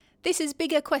This is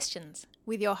Bigger Questions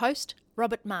with your host,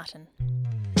 Robert Martin.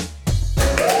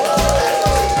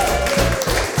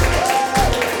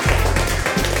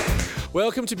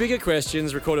 Welcome to Bigger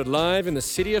Questions, recorded live in the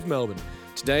city of Melbourne.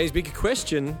 Today's big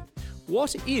question: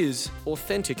 what is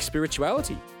authentic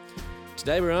spirituality?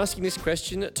 Today we're asking this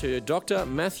question to Dr.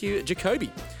 Matthew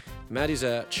Jacoby. Matt is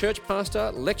a church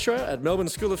pastor, lecturer at Melbourne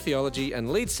School of Theology and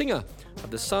lead singer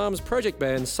of the Psalms project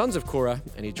band Sons of Korah,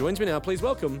 and he joins me now. Please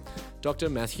welcome Dr.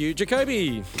 Matthew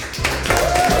Jacoby.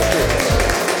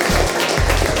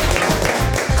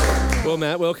 Well,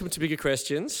 Matt, welcome to Bigger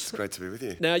Questions. It's great to be with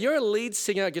you. Now, you're a lead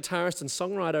singer, guitarist and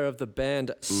songwriter of the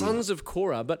band Sons of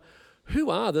Korah, but who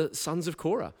are the Sons of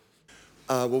Korah?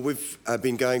 Well, we've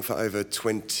been going for over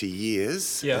 20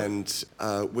 years, and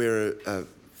we're a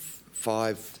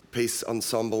five-piece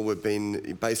ensemble. We've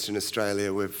been based in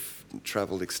Australia. We've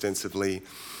travelled extensively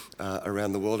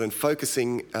around the world and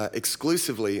focusing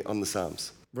exclusively on the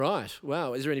Psalms. Right.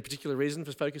 Wow. Is there any particular reason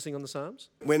for focusing on the Psalms?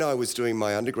 When I was doing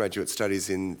my undergraduate studies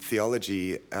in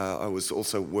theology, I was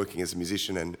also working as a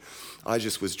musician, and I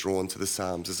just was drawn to the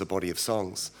Psalms as a body of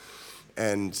songs.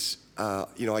 And,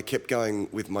 I kept going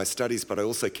with my studies, but I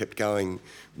also kept going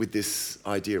with this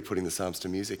idea of putting the Psalms to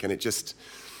music, and it just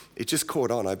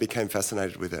caught on. I became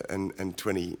fascinated with it, and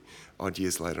 20 odd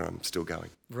years later, I'm still going.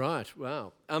 Right,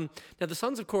 wow. Now, the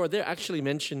Sons of Korah, they're actually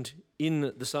mentioned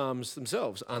in the Psalms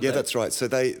themselves, aren't they? Yeah, that's right. So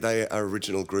they are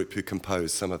original group who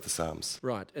composed some of the Psalms.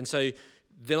 Right, and so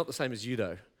they're not the same as you,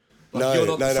 though. No,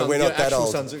 we're not that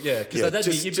old. Sons of,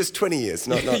 just 20 years.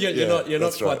 Not you're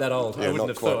not quite right. that old. Yeah, I wouldn't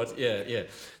have quite. thought. Yeah.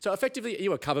 So effectively, are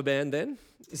you a cover band then?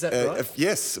 Is that right?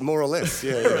 Yes, more or less.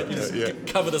 Yeah, right, you just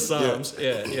cover the Psalms.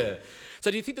 Yeah. So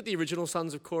do you think that the original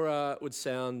Sons of Korah would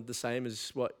sound the same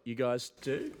as what you guys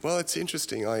do? Well, it's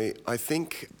interesting. I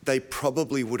think they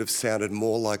probably would have sounded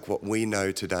more like what we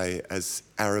know today as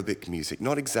Arabic music.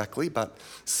 Not exactly, but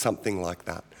something like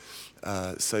that.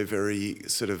 So very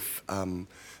sort of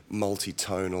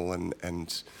multi-tonal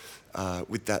and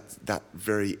with that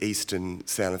very Eastern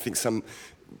sound. I think some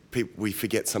people, we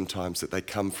forget sometimes that they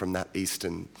come from that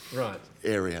Eastern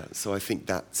area. So I think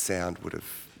that sound would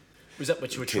have... Was that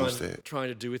what you were trying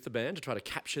to do with the band, to try to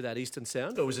capture that Eastern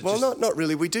sound, or was it not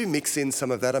really. We do mix in some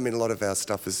of that. I mean, a lot of our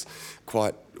stuff is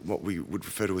quite what we would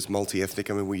refer to as multi-ethnic.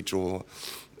 I mean, we draw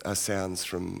sounds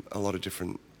from a lot of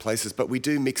different places, but we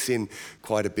do mix in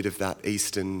quite a bit of that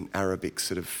Eastern Arabic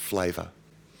sort of flavour.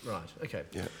 Right, okay.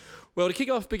 Yeah. Well, to kick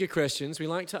off Bigger Questions, we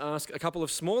like to ask a couple of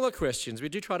smaller questions. We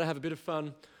do try to have a bit of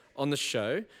fun on the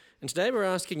show, and today we're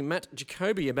asking Matt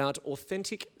Jacoby about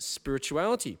authentic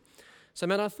spirituality. So,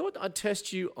 Matt, I thought I'd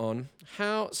test you on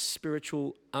how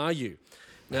spiritual are you?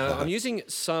 Now, I'm using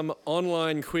some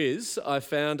online quiz I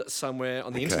found somewhere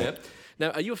on the internet.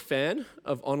 Now, are you a fan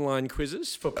of online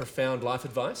quizzes for profound life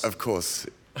advice? Of course.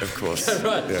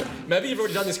 Right. Yeah. Maybe you've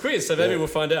already done this quiz, so maybe we'll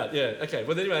find out. Yeah, okay.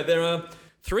 Well, anyway, there are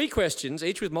 3 questions,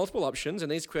 each with multiple options, and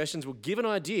these questions will give an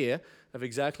idea of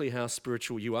exactly how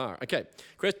spiritual you are. Okay,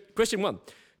 question 1.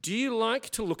 Do you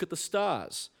like to look at the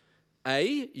stars?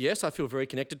 A, yes, I feel very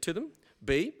connected to them.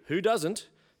 B, who doesn't?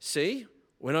 C,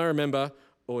 when I remember.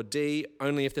 Or D,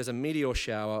 only if there's a meteor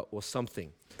shower or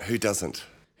something. Who doesn't?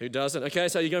 Who doesn't? Okay,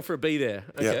 so you're going for a B there.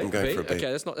 Okay, yeah, I'm going for a B.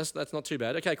 Okay, that's not too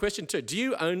bad. Okay, question 2. Do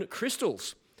you own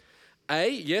crystals? A,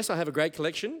 yes, I have a great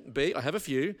collection. B, I have a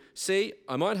few. C,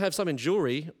 I might have some in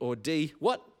jewellery. Or D,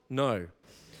 what? No.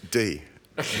 D.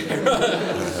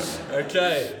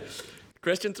 Okay.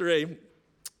 Question 3.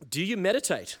 Do you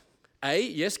meditate? A,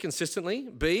 yes, consistently.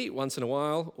 B, once in a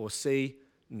while. Or C,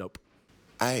 nope.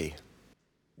 A.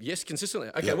 Yes, consistently.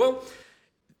 Okay, yep. Well,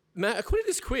 Matt, according to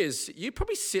this quiz, you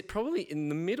sit in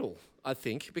the middle, I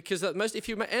think, because if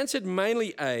you answered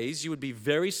mainly A's, you would be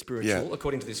very spiritual,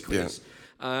 according to this quiz.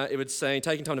 Yeah. It would say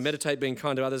taking time to meditate, being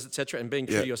kind to others, etc., and being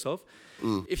true to yourself.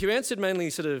 If you answered mainly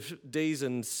sort of D's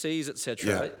and C's,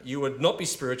 etc., you would not be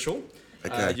spiritual.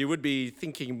 Okay. You would be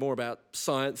thinking more about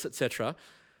science, etc.,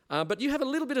 but you have a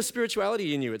little bit of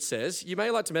spirituality in you, it says. You may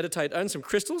like to meditate, own some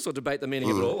crystals, or debate the meaning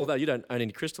of it all, although you don't own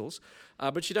any crystals.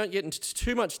 But you don't get into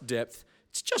too much depth.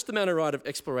 It's just the manner right of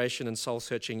exploration and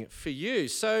soul-searching for you.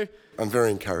 So I'm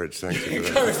very encouraged, thank you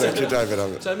for that. Thank you,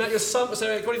 David. So, Matt,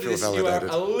 according to this,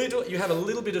 you have a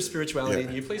little bit of spirituality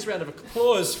in you. Please, round of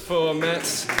applause for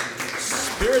Matt's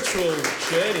spiritual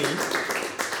journey.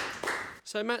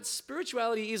 So, Matt,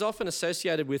 spirituality is often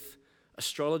associated with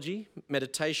astrology,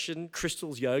 meditation,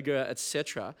 crystals, yoga,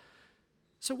 etc.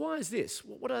 So why is this?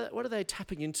 What are they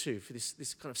tapping into for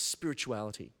this kind of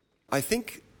spirituality? I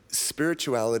think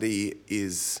spirituality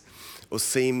is, or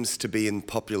seems to be in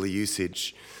popular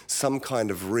usage, some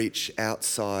kind of reach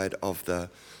outside of the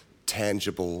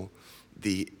tangible,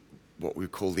 the what we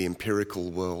call the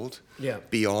empirical world, Yeah.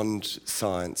 beyond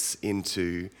science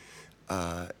into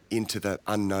the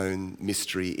unknown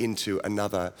mystery, into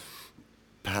another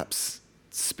perhaps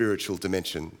spiritual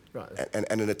dimension, Right.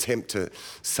 and an attempt to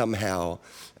somehow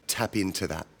tap into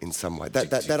that in some way.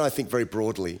 That I think very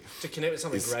broadly. To connect with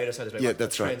something greater, so to speak, Yeah, like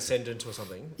that's right. transcendent or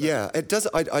something. Yeah, it does.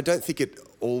 I don't think it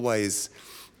always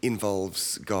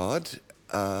involves God.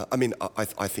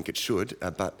 I think it should,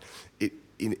 but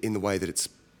in the way that it's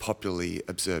popularly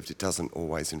observed, it doesn't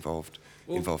always involve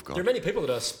God. There are many people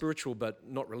that are spiritual but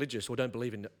not religious, or don't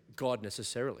believe in God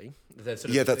necessarily. That's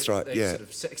right. They Yeah. sort of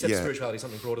accept spirituality as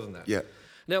something broader than that. Yeah.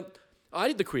 Now, I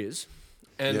did the quiz,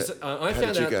 and Yeah. I How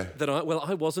found did you out go? that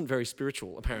I wasn't very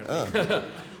spiritual, apparently. Oh.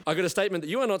 I got a statement that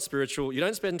you are not spiritual, you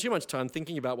don't spend too much time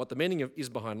thinking about what the meaning is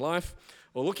behind life,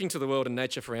 or looking to the world and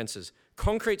nature for answers.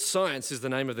 Concrete science is the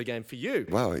name of the game for you.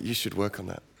 Wow, you should work on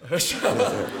that.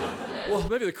 Well,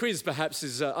 maybe the quiz perhaps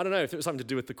is, I don't know if it was something to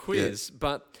do with the quiz,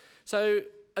 but so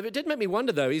it did make me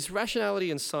wonder though, is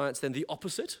rationality and science then the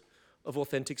opposite of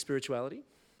authentic spirituality?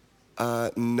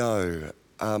 No.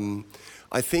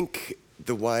 I think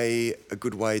a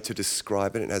good way to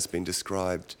describe it, and it has been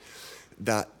described,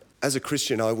 that as a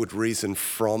Christian I would reason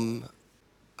from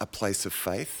a place of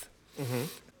faith,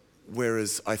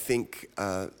 whereas I think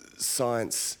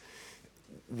science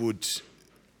would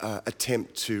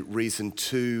attempt to reason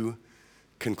to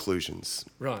conclusions.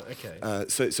 Right, okay.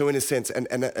 So in a sense,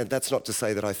 and that's not to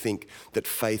say that I think that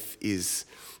faith is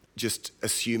just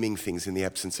assuming things in the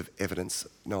absence of evidence.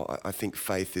 No, I think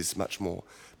faith is much more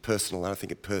personal, and I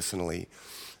think it personally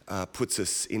puts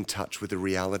us in touch with a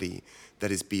reality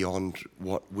that is beyond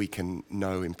what we can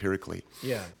know empirically.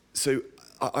 Yeah. So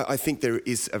I think there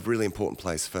is a really important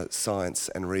place for science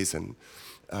and reason.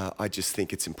 I just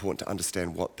think it's important to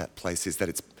understand what that place is, that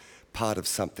it's part of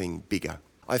something bigger.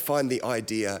 I find the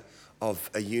idea of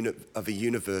a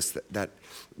universe that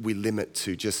we limit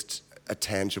to just a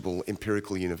tangible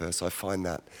empirical universe, I find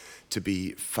that to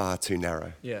be far too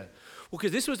narrow. Yeah. Well,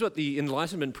 because this was what the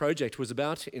Enlightenment project was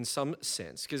about in some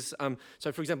sense. Because,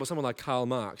 so for example, someone like Karl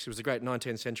Marx, who was a great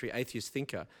 19th century atheist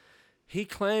thinker, he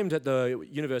claimed that the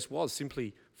universe was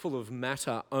simply full of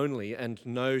matter only and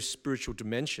no spiritual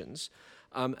dimensions.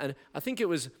 And I think it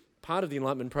was part of the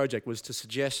Enlightenment project was to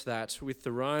suggest that with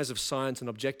the rise of science and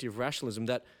objective rationalism,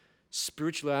 that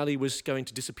spirituality was going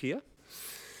to disappear.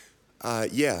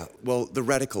 Yeah, well, the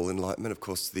radical Enlightenment, of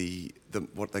course, the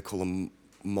what they call a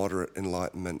moderate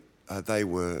Enlightenment, they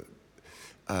were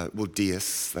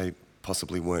deists. They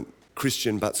possibly weren't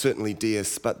Christian, but certainly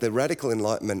deists. But the radical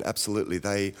Enlightenment, absolutely,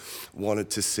 they wanted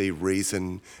to see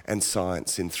reason and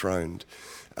science enthroned.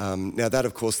 Now that,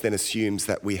 of course, then assumes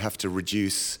that we have to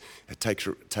take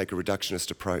a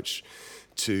reductionist approach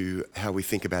to how we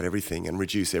think about everything and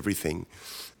reduce everything,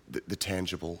 the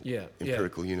tangible,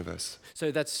 empirical universe. So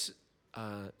that's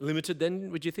limited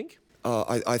then, would you think?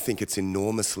 I think it's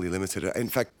enormously limited. In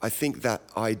fact, I think that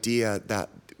idea that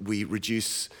we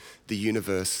reduce the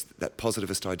universe, that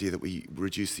positivist idea that we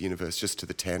reduce the universe just to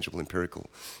the tangible empirical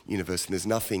universe, and there's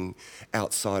nothing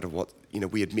outside of what,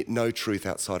 we admit no truth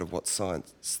outside of what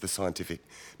science, the scientific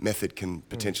method can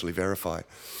potentially verify.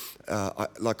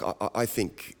 I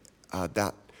think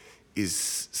that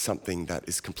is something that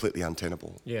is completely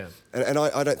untenable. Yeah. And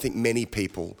I don't think many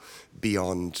people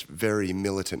beyond very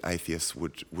militant atheists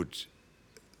would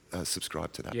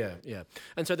subscribe to that. Yeah, yeah.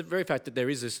 And so the very fact that there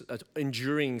is this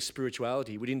enduring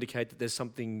spirituality would indicate that there's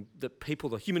something that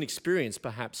the human experience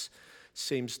perhaps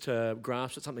seems to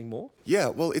grasp at something more? Yeah,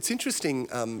 well, it's interesting.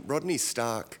 Rodney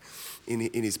Stark, in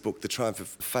his book, The Triumph of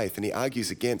Faith, and he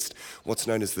argues against what's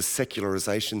known as the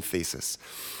secularization thesis.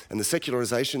 And the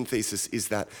secularization thesis is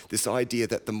that this idea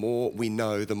that the more we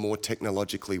know, the more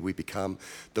technologically we become,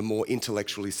 the more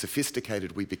intellectually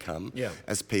sophisticated we become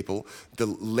as people, the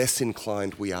less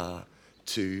inclined we are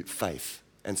to faith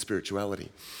and spirituality.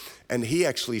 And he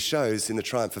actually shows in The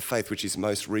Triumph of Faith, which is his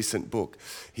most recent book,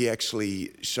 he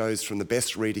actually shows from the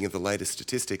best reading of the latest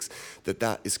statistics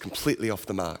that is completely off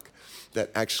the mark.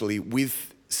 That actually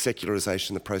with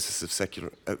secularization,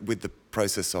 with the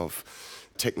process of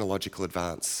technological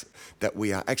advance, that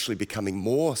we are actually becoming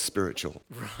more spiritual.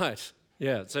 Right,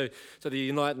 yeah. So the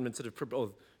Enlightenment sort of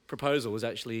proposal was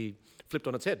actually flipped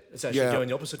on its head. It's actually going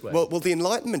the opposite way. Well, the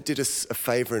Enlightenment did us a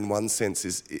favour in one sense,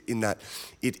 is in that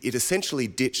it essentially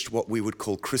ditched what we would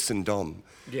call Christendom,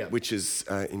 which is,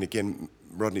 and again,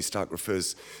 Rodney Stark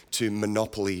refers to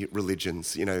monopoly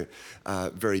religions,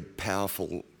 very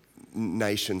powerful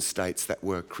nation states that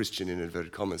were Christian in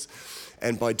inverted commas.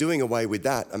 And by doing away with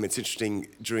that, it's interesting,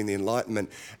 during the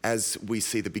Enlightenment, as we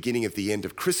see the beginning of the end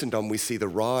of Christendom, we see the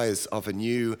rise of a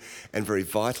new and very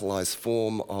vitalised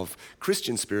form of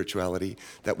Christian spirituality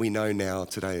that we know now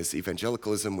today as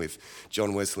evangelicalism, with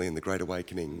John Wesley and the Great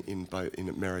Awakening in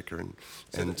America and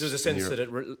there's a sense Europe.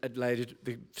 that it laid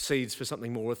the seeds for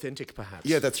something more authentic, perhaps.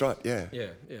 Yeah, that's right, yeah.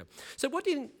 Yeah. So what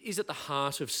is at the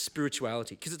heart of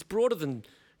spirituality? Because it's broader than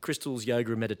crystals,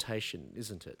 yoga and meditation,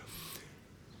 isn't it?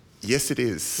 Yes, it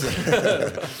is.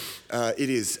 It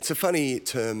is. It's a funny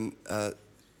term,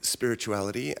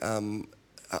 spirituality.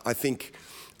 I think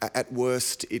at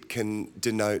worst it can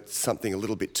denote something a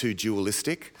little bit too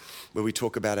dualistic, where we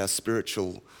talk about our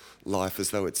spiritual life as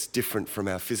though it's different from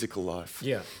our physical life.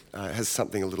 Yeah. It has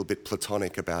something a little bit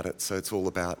Platonic about it, so it's all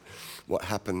about what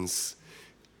happens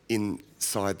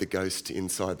inside the ghost,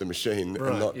 inside the machine,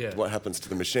 Right, and not what happens to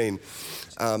the machine.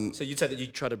 So you'd say that you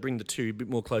try to bring the two a bit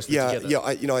more closely Yeah, together?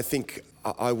 yeah. I think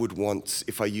I would want,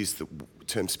 if I use the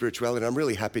term spirituality, and I'm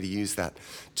really happy to use that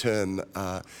term,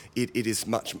 it is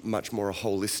much more a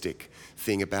holistic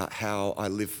thing about how I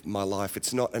live my life.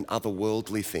 It's not an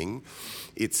otherworldly thing.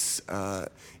 It's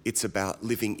about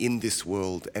living in this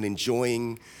world and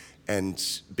enjoying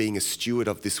and being a steward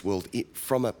of this world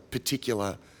from a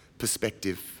particular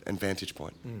perspective and vantage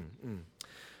point.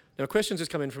 Now, questions has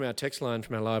come in from our text line,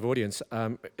 from our live audience,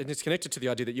 and it's connected to the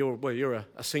idea that you're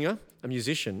a singer, a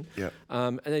musician. Yeah.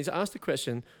 And he's asked the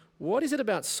question, what is it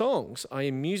about songs, i.e.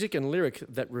 music and lyric,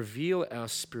 that reveal our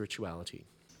spirituality?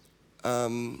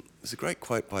 There's a great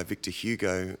quote by Victor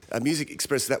Hugo. Music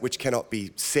expresses that which cannot be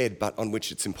said, but on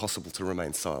which it's impossible to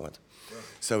remain silent. Right.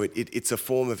 So it's a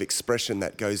form of expression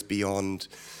that goes beyond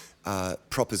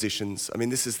propositions.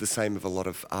 This is the same of a lot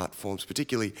of art forms,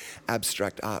 particularly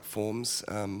abstract art forms,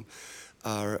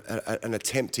 are an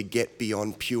attempt to get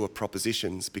beyond pure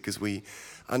propositions, because we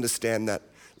understand that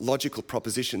logical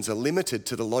propositions are limited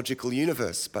to the logical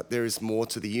universe, but there is more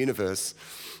to the universe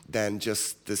than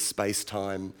just the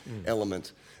space-time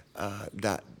element.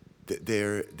 That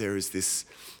there is this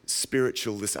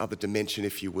spiritual, this other dimension,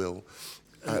 if you will.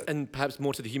 And perhaps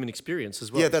more to the human experience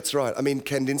as well. Yeah, that's right.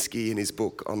 Kandinsky, in his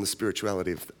book on the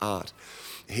spirituality of art,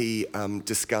 he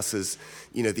discusses,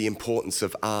 the importance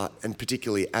of art, and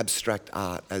particularly abstract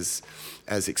art, as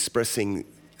expressing,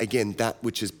 again, that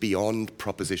which is beyond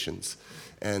propositions.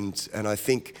 And I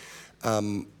think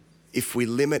if we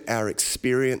limit our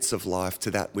experience of life to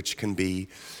that which can be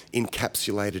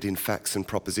encapsulated in facts and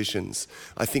propositions,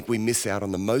 I think we miss out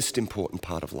on the most important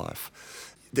part of life.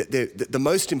 The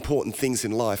most important things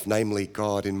in life, namely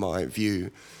God, in my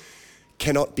view,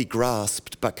 cannot be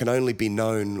grasped, but can only be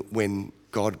known when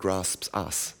God grasps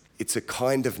us. It's a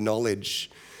kind of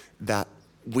knowledge that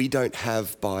we don't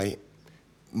have by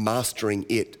mastering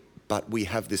it, but we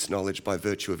have this knowledge by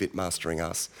virtue of it mastering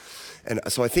us. And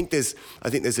so I think there's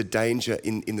a danger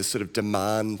in the sort of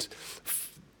demand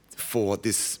for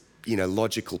this,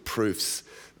 logical proofs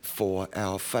for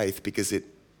our faith, because it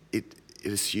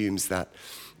assumes that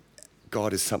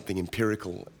God is something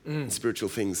empirical, and spiritual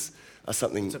things are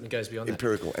something goes beyond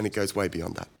empirical, and it goes way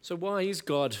beyond that. So why is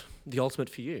God the ultimate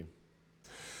for you?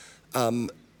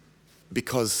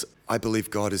 Because I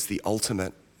believe God is the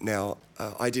ultimate. Now,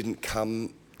 I didn't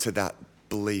come to that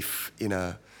belief in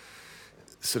a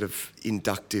sort of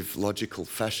inductive, logical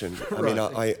fashion.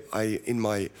 Right. I in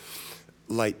my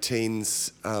late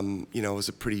teens, I was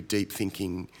a pretty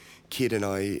deep-thinking kid, and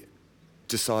I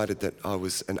decided that I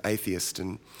was an atheist.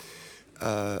 And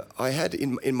I had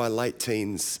in my late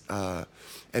teens,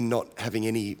 and not having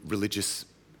any religious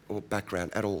or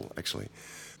background at all, actually,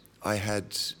 I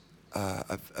had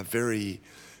a very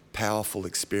powerful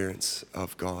experience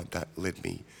of God that led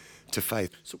me to faith.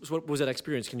 So what was that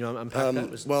experience? Can you unpack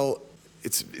that? Well,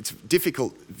 it's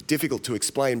difficult to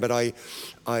explain, but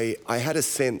I had a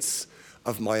sense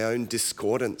of my own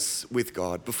discordance with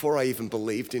God before I even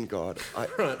believed in God. Right,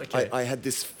 okay. I had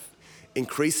this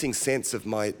increasing sense of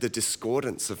the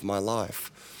discordance of my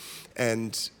life,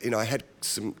 and I had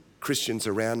some Christians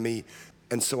around me,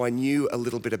 and so I knew a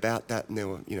little bit about that, and there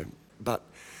were but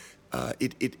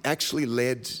it actually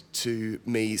led to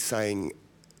me saying,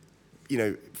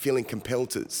 feeling compelled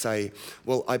to say,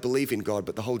 well, I believe in God,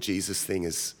 but the whole Jesus thing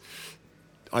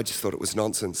I just thought it was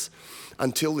nonsense,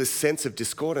 until this sense of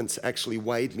discordance actually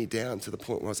weighed me down to the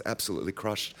point where I was absolutely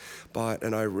crushed by it.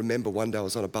 And I remember one day I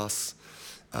was on a bus,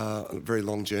 a very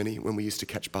long journey when we used to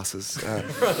catch buses,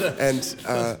 and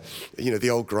the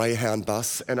old Greyhound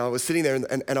bus. And I was sitting there,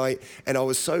 and I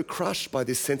was so crushed by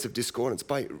this sense of discordance,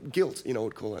 by guilt, I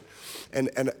would call it, and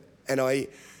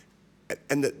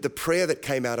the prayer that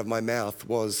came out of my mouth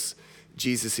was,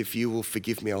 Jesus, if you will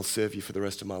forgive me, I'll serve you for the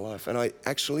rest of my life. And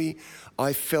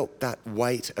I felt that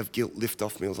weight of guilt lift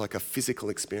off me. It was like a physical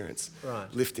experience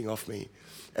lifting off me.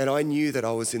 And I knew that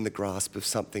I was in the grasp of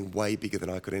something way bigger than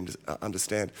I could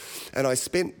understand. And I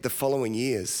spent the following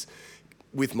years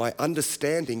with my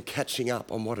understanding catching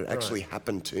up on what had actually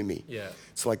happened to me. Yeah.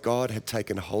 It's like God had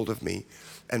taken hold of me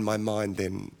and my mind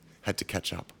then had to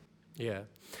catch up. Yeah.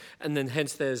 And then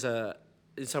hence there's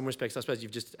in some respects, I suppose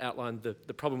you've just outlined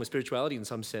the problem with spirituality in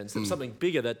some sense. There's something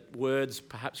bigger that words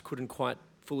perhaps couldn't quite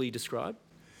fully describe.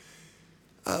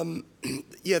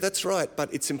 Yeah, that's right.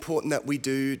 But it's important that we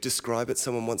do describe it.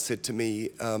 Someone once said to me,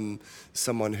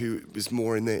 someone who was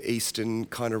more in the Eastern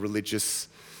kind of religious,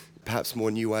 perhaps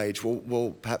more New Age,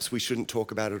 well, perhaps we shouldn't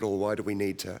talk about it all. Why do we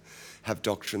need to have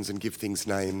doctrines and give things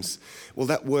names? Well,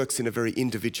 that works in a very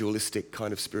individualistic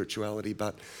kind of spirituality,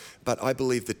 but I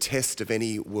believe the test of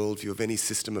any worldview, of any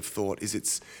system of thought, is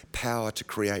its power to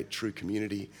create true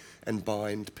community and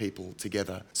bind people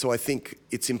together. So I think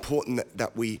it's important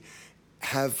that we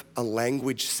have a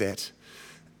language set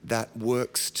that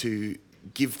works to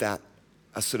give that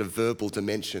a sort of verbal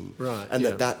dimension, and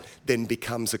that then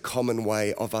becomes a common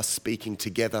way of us speaking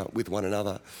together with one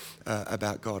another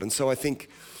about God. And so I think,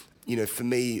 for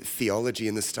me, theology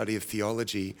and the study of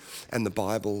theology and the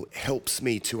Bible helps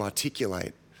me to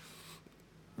articulate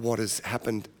what has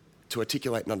happened, to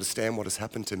articulate and understand what has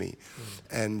happened to me.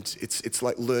 And it's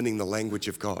like learning the language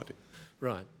of God.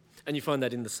 Right. And you find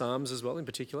that in the Psalms as well, in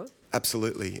particular?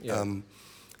 Absolutely. Yeah.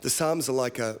 The Psalms are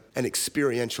like an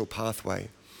experiential pathway.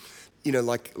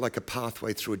 Like a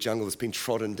pathway through a jungle that's been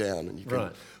trodden down, and you can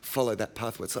follow that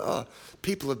pathway. It's like,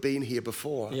 people have been here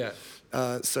before. Yeah.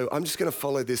 So I'm just going to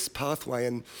follow this pathway,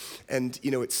 and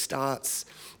it starts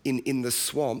in the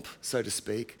swamp, so to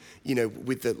speak,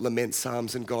 with the lament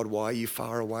psalms and God, why are you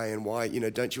far away, and why,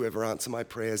 don't you ever answer my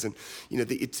prayers? And,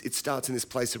 it starts in this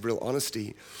place of real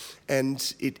honesty,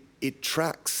 and it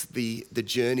tracks the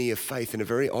journey of faith in a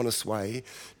very honest way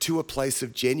to a place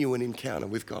of genuine encounter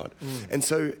with God. And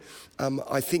so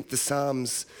I think the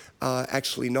Psalms are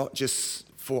actually not just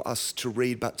for us to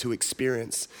read, but to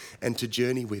experience and to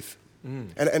journey with.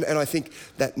 And I think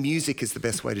that music is the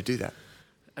best way to do that.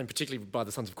 And particularly by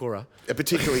the Sons of Korah.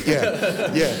 Particularly,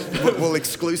 yeah. Well,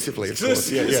 exclusively, of course.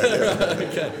 Yeah.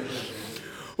 Okay.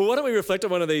 Well, why don't we reflect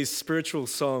on one of these spiritual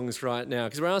songs right now?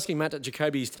 Because we're asking Matt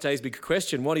Jacoby today's big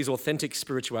question: what is authentic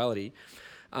spirituality?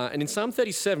 And in Psalm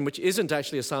 37, which isn't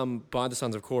actually a psalm by the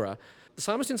Sons of Korah, the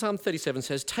psalmist in Psalm 37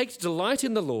 says, "Take delight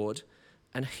in the Lord,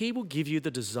 and he will give you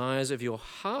the desires of your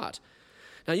heart."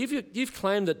 Now, you've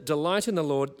claimed that delight in the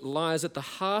Lord lies at the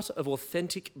heart of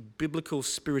authentic biblical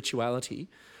spirituality.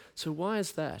 So why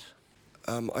is that?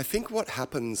 I think what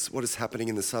is happening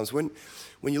in the Psalms, when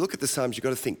you look at the Psalms, you've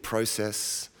got to think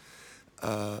process,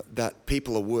 that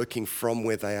people are working from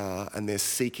where they are and they're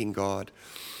seeking God.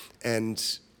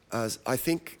 And I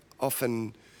think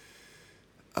often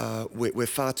we're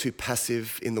far too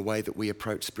passive in the way that we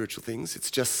approach spiritual things.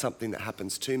 It's just something that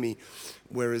happens to me.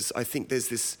 Whereas I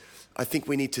think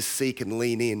we need to seek and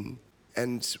lean in.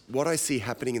 And what I see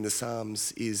happening in the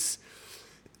Psalms is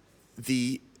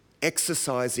the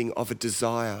exercising of a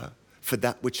desire for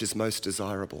that which is most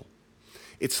desirable.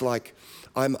 It's like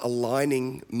I'm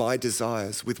aligning my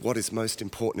desires with what is most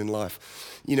important in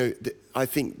life. I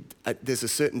think there's a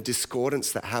certain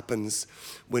discordance that happens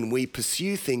when we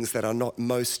pursue things that are not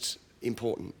most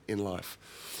important in life.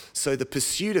 So the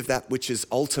pursuit of that which is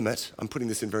ultimate, I'm putting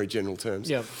this in very general terms,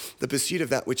 the pursuit of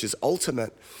that which is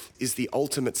ultimate is the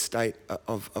ultimate state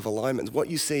of alignment. What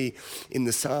you see in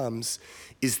the Psalms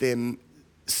is them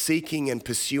seeking and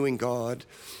pursuing God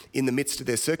in the midst of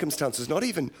their circumstances. Not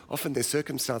even often their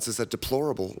circumstances are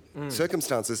deplorable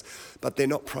circumstances, but they're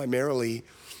not primarily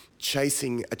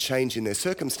chasing a change in their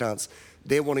circumstance.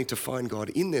 They're wanting to find God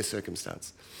in their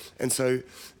circumstance. And so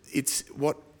it's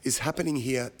what is happening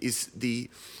here is the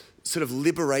sort of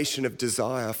liberation of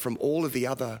desire from all of the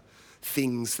other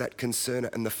things that concern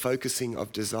it, and the focusing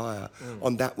of desire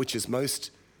on that which is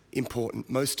most important,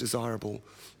 most desirable,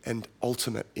 and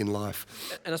ultimate in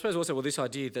life. And I suppose also, this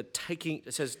idea that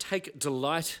it says take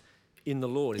delight in the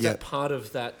Lord. Is that part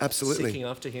of that seeking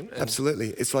after him? Absolutely.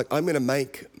 It's like I'm going to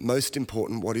make most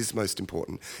important what is most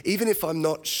important, even if I'm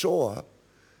not sure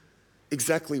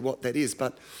exactly what that is.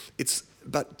 But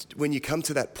when you come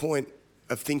to that point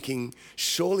of thinking,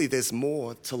 surely there's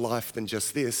more to life than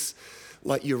just this,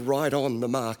 like you're right on the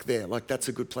mark there. Like that's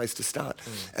a good place to start.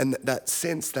 And that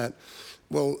sense that,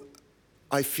 well,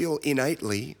 I feel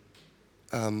innately,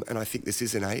 and I think this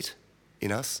is innate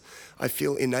in us, I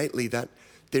feel innately that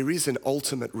there is an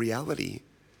ultimate reality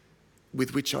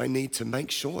with which I need to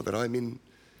make sure that I'm in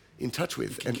in touch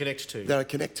with. can connect to. That I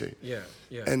connect to. Yeah,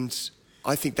 yeah. And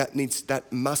I think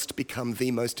that must become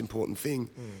the most important thing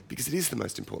because it is the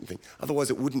most important thing. Otherwise,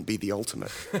 it wouldn't be the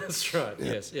ultimate. That's right,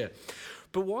 yes, yeah.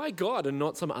 But why God and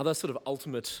not some other sort of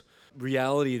ultimate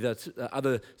reality that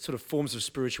other sort of forms of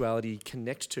spirituality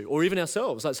connect to? Or even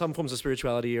ourselves, like some forms of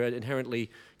spirituality are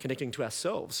inherently connecting to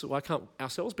ourselves. Why can't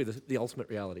ourselves be the ultimate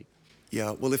reality?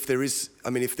 Yeah, well, if there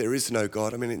is no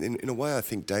God, in a way I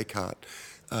think Descartes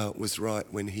was right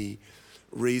when he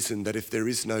reasoned that if there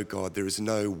is no God, there is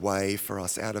no way for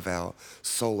us out of our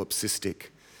solipsistic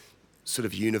sort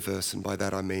of universe, and by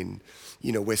that I mean,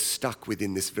 we're stuck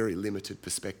within this very limited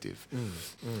perspective.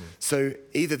 So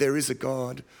either there is a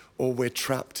God or we're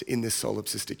trapped in this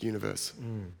solipsistic universe.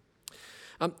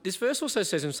 This verse also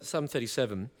says in Psalm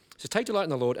 37, it says, "Take delight in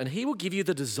the Lord, and he will give you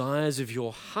the desires of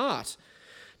your heart."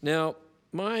 Now,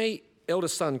 my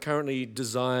eldest son currently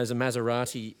desires a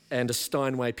Maserati and a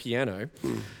Steinway piano.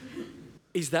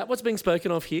 Is that what's being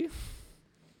spoken of here?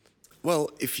 Well,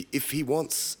 if he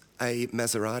wants a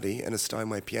Maserati and a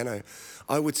Steinway piano,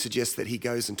 I would suggest that he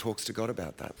goes and talks to God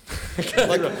about that.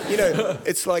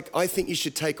 It's like, I think you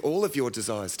should take all of your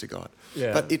desires to God.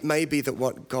 Yeah. But it may be that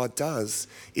what God does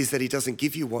is that he doesn't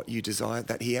give you what you desire,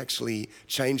 that he actually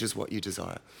changes what you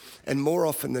desire. And more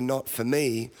often than not, for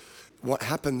me, what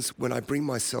happens when I bring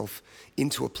myself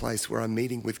into a place where I'm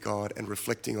meeting with God and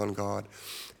reflecting on God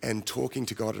and talking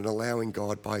to God and allowing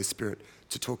God by his Spirit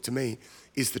to talk to me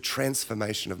is the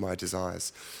transformation of my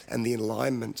desires and the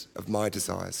alignment of my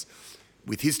desires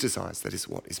with his desires. That is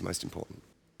what is most important.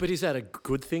 But is that a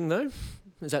good thing, though?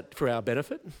 Is that for our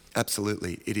benefit?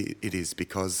 Absolutely, it is,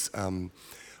 because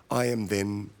I am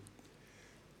then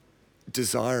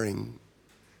desiring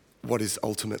what is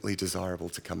ultimately desirable,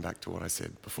 to come back to what I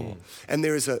said before. And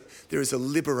there is a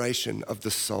liberation of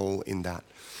the soul in that.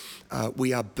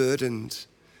 We are burdened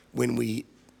when we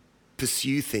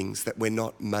pursue things that we're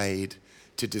not made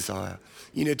to desire.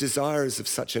 Desire is of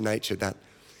such a nature that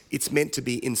it's meant to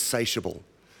be insatiable.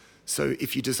 So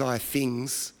if you desire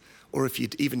things, or if you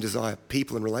even desire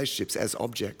people and relationships as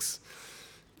objects,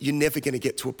 you're never going to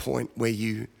get to a point where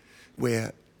you're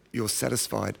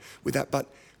satisfied with that. But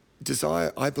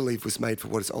desire, I believe, was made for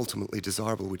what is ultimately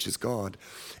desirable, which is God.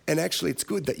 And actually, it's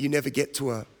good that you never get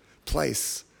to a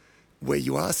place where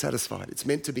you are satisfied. It's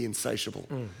meant to be insatiable.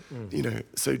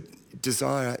 So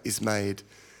desire is made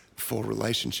for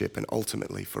relationship and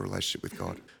ultimately for relationship with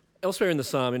God. Elsewhere in the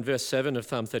psalm, in verse 7 of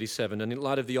Psalm 37, and in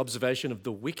light of the observation of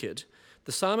the wicked,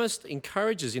 the psalmist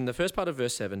encourages in the first part of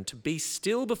verse 7 to be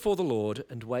still before the Lord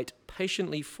and wait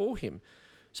patiently for him.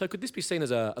 So could this be seen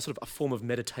as a sort of a form of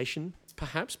meditation,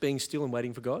 perhaps, being still and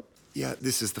waiting for God? Yeah,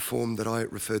 this is the form that I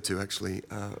referred to actually.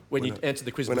 When you answered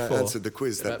the quiz when before. When I answered the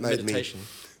quiz, that made meditation.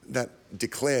 That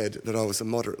declared that I was a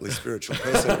moderately spiritual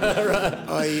person.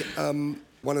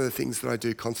 One of the things that I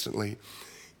do constantly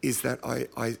is that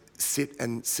I sit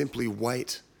and simply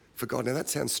wait for God. Now that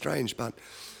sounds strange, but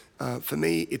for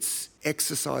me, it's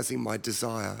exercising my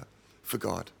desire for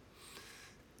God.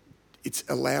 It's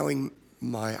allowing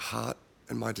my heart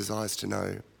and my desires to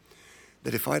know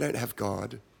that if I don't have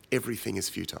God, everything is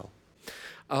futile.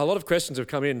 A lot of questions have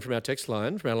come in from our text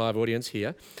line, from our live audience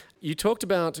here. You talked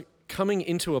about coming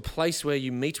into a place where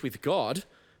you meet with God.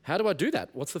 How do I do that?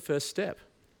 What's the first step?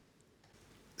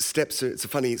 Steps, it's a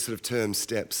funny sort of term,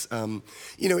 steps.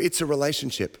 It's a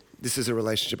relationship. This is a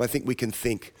relationship. I think we can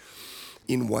think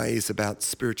in ways about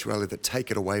spirituality that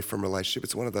take it away from relationship.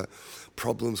 It's one of the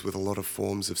problems with a lot of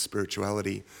forms of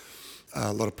spirituality,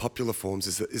 a lot of popular forms,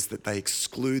 is that they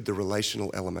exclude the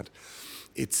relational element.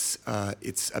 It's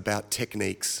about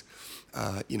techniques,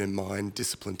 mind,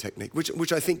 discipline technique,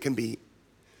 which I think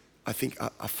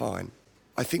are fine.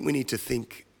 I think we need to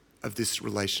think of this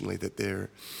relationally, that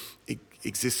there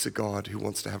exists a God who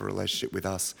wants to have a relationship with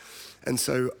us. And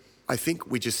so I think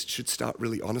we just should start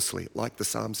really honestly, like the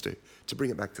Psalms do, to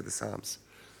bring it back to the Psalms.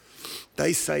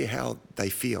 They say how they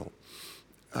feel.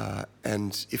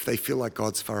 And if they feel like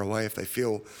God's far away, if they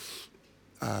feel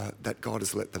that God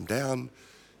has let them down,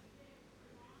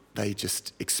 they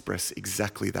just express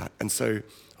exactly that. And so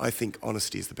I think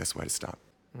honesty is the best way to start.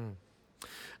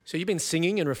 So you've been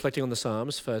singing and reflecting on the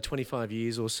Psalms for 25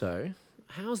 years or so.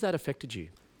 How has that affected you?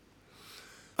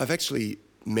 I've actually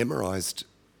memorised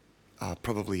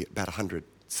probably about 100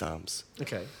 Psalms.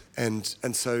 Okay. And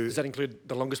so... Does that include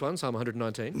the longest one, Psalm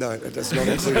 119? No, it does not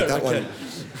include that one.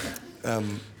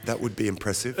 That would be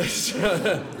impressive.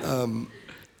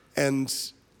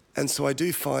 And so I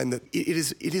do find that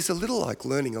it is a little like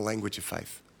learning a language of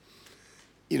faith.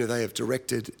 They have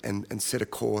directed and set a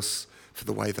course for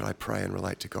the way that I pray and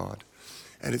relate to God.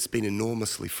 And it's been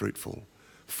enormously fruitful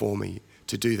for me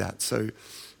to do that. So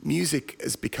music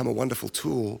has become a wonderful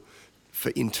tool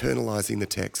for internalizing the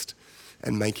text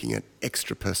and making it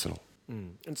extra personal.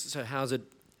 And so how's it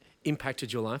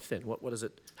impacted your life then?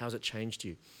 How has it changed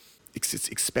you? It's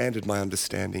expanded my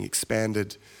understanding,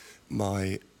 expanded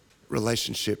my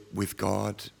relationship with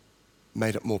God,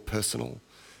 made it more personal,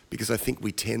 because I think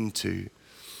we tend to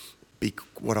be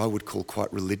what I would call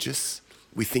quite religious.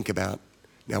 We think about,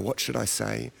 now what should I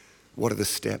say? What are the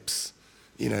steps?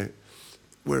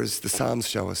 Whereas the Psalms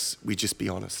show us we just be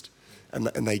honest, and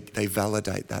they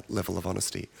validate that level of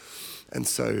honesty. And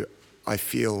so I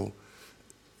feel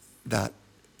that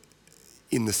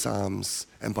in the Psalms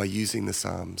and by using the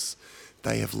Psalms,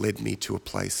 they have led me to a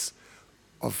place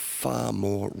of far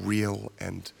more real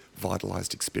and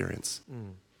vitalized experience.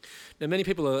 Now, many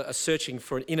people are searching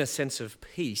for an inner sense of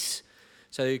peace.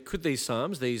 So could these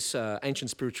Psalms, these ancient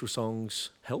spiritual songs,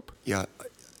 help? Yeah,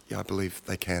 I believe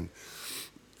they can.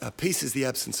 Peace is the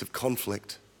absence of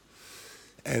conflict,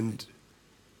 and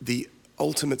the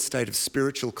ultimate state of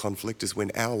spiritual conflict is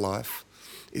when our life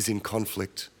is in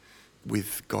conflict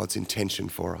with God's intention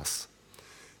for us.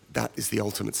 That is the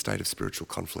ultimate state of spiritual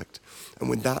conflict. And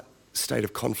when that state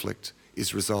of conflict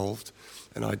is resolved,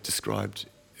 and I described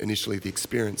initially the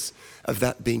experience of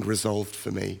that being resolved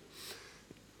for me,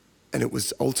 and it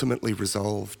was ultimately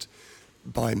resolved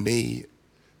by me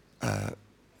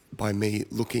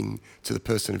looking to the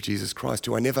person of Jesus Christ,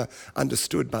 who I never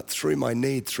understood, but through my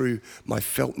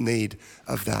felt need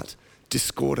of that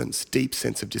discordance, deep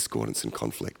sense of discordance and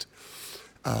conflict,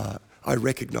 I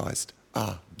recognized,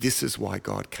 this is why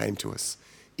God came to us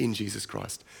in Jesus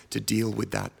Christ, to deal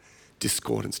with that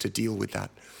discordance, to deal with that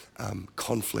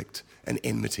conflict and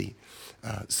enmity.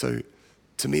 So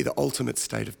to me, the ultimate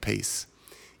state of peace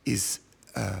is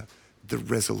the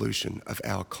resolution of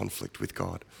our conflict with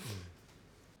God.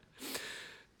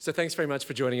 So thanks very much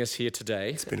for joining us here today.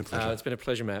 It's been a pleasure. It's been a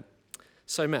pleasure, Matt.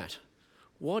 So Matt,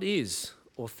 what is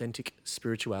authentic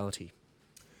spirituality?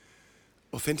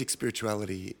 Authentic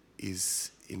spirituality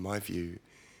is, in my view,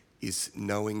 is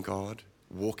knowing God,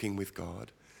 walking with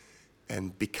God,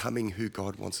 and becoming who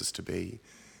God wants us to be.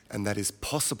 And that is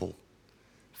possible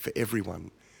for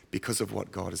everyone because of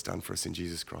what God has done for us in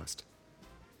Jesus Christ.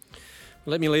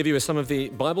 Let me leave you with some of the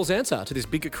Bible's answer to this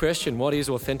bigger question: what is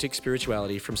authentic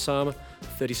spirituality? From Psalm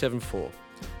 37:4.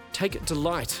 Take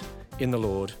delight in the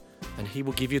Lord, and he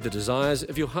will give you the desires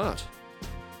of your heart.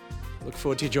 Look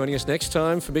forward to you joining us next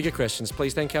time for bigger questions.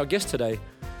 Please thank our guest today,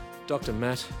 Dr.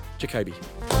 Matt Jacoby.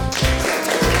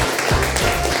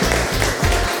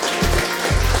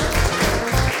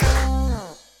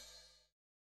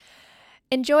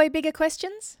 Enjoy bigger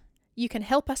questions? You can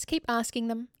help us keep asking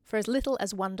them for as little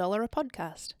as $1 a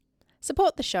podcast.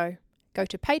 Support the show. Go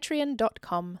to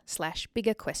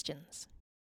patreon.com/biggerquestions.